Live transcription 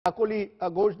Kakoli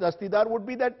Ghosh Dastidar would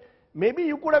be that maybe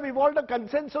you could have evolved a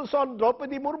consensus on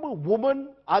Droupadi Murmu, woman,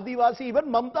 Adivasi. Even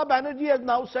Mamata Banerjee has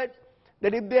now said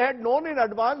that if they had known in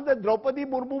advance that Droupadi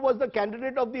Murmu was the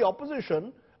candidate of the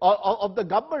opposition or of the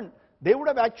government, they would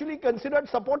have actually considered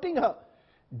supporting her.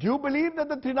 Do you believe that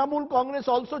the Trinamool Congress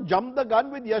also jumped the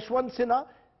gun with Yashwant Sinha,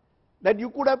 that you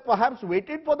could have perhaps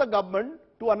waited for the government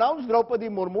to announce Droupadi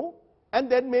Murmu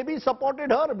and then maybe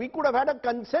supported her? We could have had a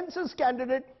consensus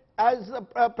candidate as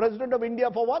President of India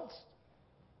for once.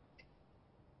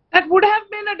 That would have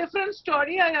been a different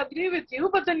story, I agree with you,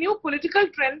 but the new political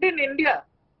trend in India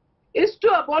is to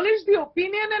abolish the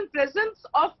opinion and presence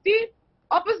of the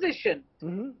opposition.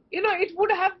 You know, it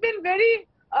would have been very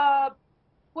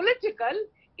political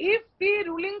if the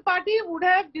ruling party would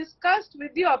have discussed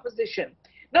with the opposition.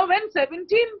 Now, when 17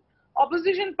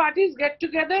 opposition parties get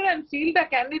together and field a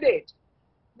candidate,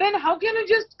 then how can you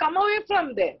just come away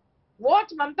from there?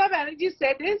 What Mamata Banerjee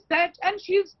said is that, and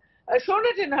she's shown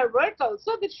it in her work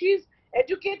also, that she's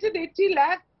educated 80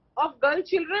 lakh of girl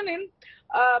children in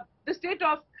the state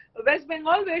of West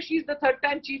Bengal, where she's the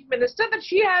third-time chief minister, that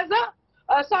she has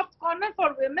a soft corner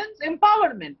for women's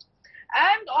empowerment.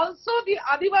 And also the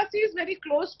Adivasi is very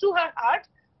close to her heart,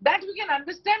 that we can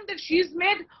understand that she's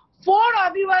made 4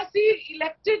 Adivasi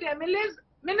elected MLAs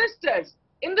ministers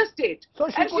in the state. So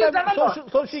she could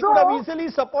have easily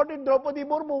supported Droupadi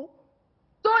Murmu.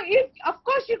 So if, of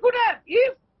course she could have,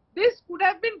 if this could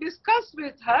have been discussed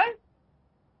with her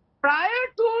prior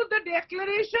to the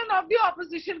declaration of the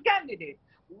opposition candidate.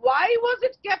 Why was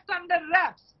it kept under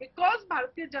wraps? Because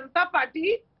Bharatiya Janata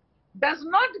Party does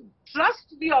not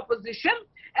trust the opposition,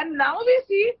 and now we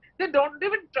see they don't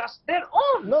even trust their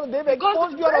own. No, they've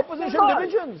exposed your opposition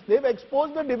divisions. They've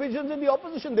exposed the divisions in the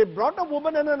opposition. They brought a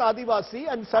woman and an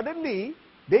Adivasi, and suddenly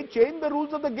they changed the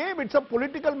rules of the game. It's a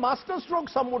political masterstroke,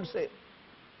 some would say.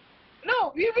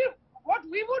 No, what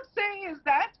we would say is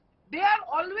that they are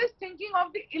always thinking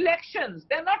of the elections.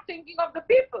 They're not thinking of the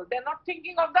people. They're not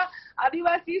thinking of the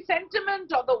Adivasi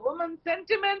sentiment or the woman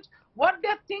sentiment. What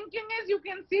they're thinking is, you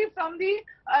can see from the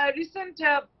recent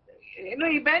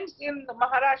events in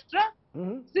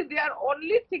Maharashtra, see, they are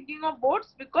only thinking of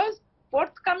votes because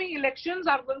forthcoming elections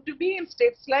are going to be in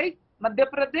states like Madhya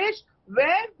Pradesh,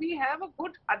 where we have a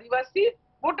good Adivasi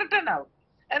voter turnout.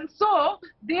 And so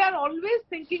they are always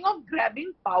thinking of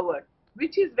grabbing power,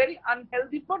 which is very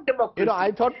unhealthy for democracy. You know, I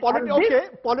thought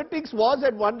politics was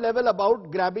at one level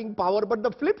about grabbing power, but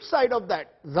the flip side of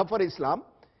that, Zafar Islam,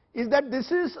 is that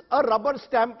this is a rubber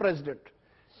stamp president.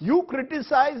 You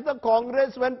criticized the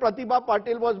Congress when Pratibha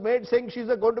Patil was made, saying she's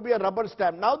going to be a rubber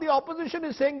stamp. Now the opposition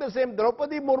is saying the same.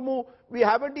 Droupadi Murmu,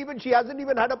 she hasn't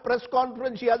even had a press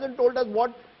conference. She hasn't told us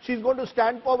what she's going to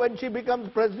stand for when she becomes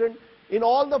president. In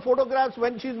all the photographs,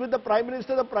 when she's with the Prime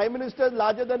Minister is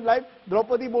larger than life.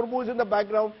 Droupadi Murmu is in the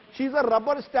background. She's a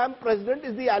rubber stamp president,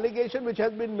 is the allegation which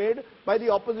has been made by the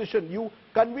opposition. You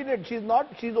convenient. She's not.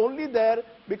 She's only there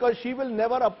because she will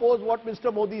never oppose what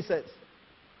Mr. Modi says.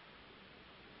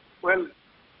 Well,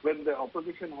 when the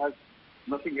opposition has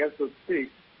nothing else to speak,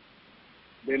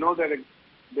 they know that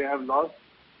they have lost.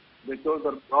 They chose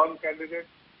the wrong candidate,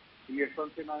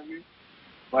 Yashwant Sinha,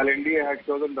 while India had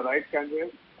chosen the right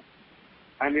candidate.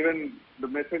 And even the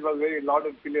message was very loud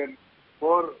and clear.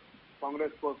 For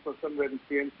Congress spokesperson, where the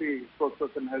TMC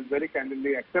spokesperson has very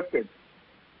candidly accepted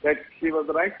that she was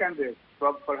the right candidate.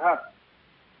 Perhaps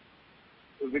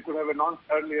if we could have announced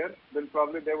earlier, then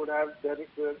probably there would have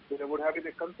been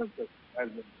a consensus as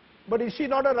well. But is she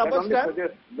not a rubber stamp?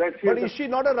 Is she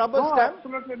not a rubber stamp?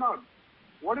 Absolutely not.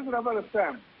 What is a rubber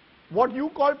stamp? What you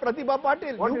called Pratibha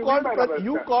Patil.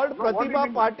 You called Pratibha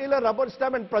Patil a rubber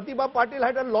stamp, and Pratibha Patil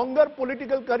had a longer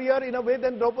political career in a way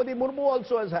than Droupadi Murmu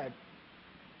also has had.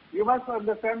 You must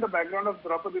understand the background of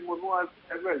Droupadi Murmu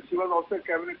as well. She was also a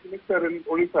cabinet minister in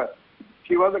Odisha.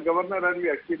 She was a governor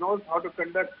earlier. She knows how to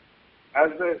conduct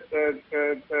as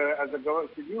a governor.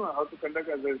 She knew how to conduct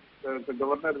as the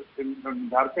governor in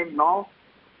Jharkhand. Now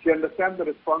she understands the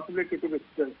responsibility to be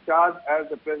charged as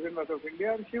the President of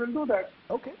India, and she will do that.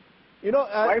 Okay. You know,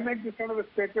 why make this kind of a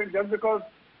statement just because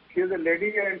she is a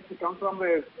lady and she comes from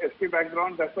a ST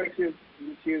background? That's why she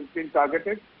is being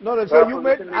targeted. No. So you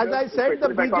made, as I said, the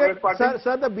BJP,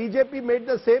 sir, the BJP made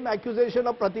the same accusation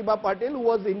of Pratibha Patil, who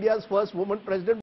was India's first woman president.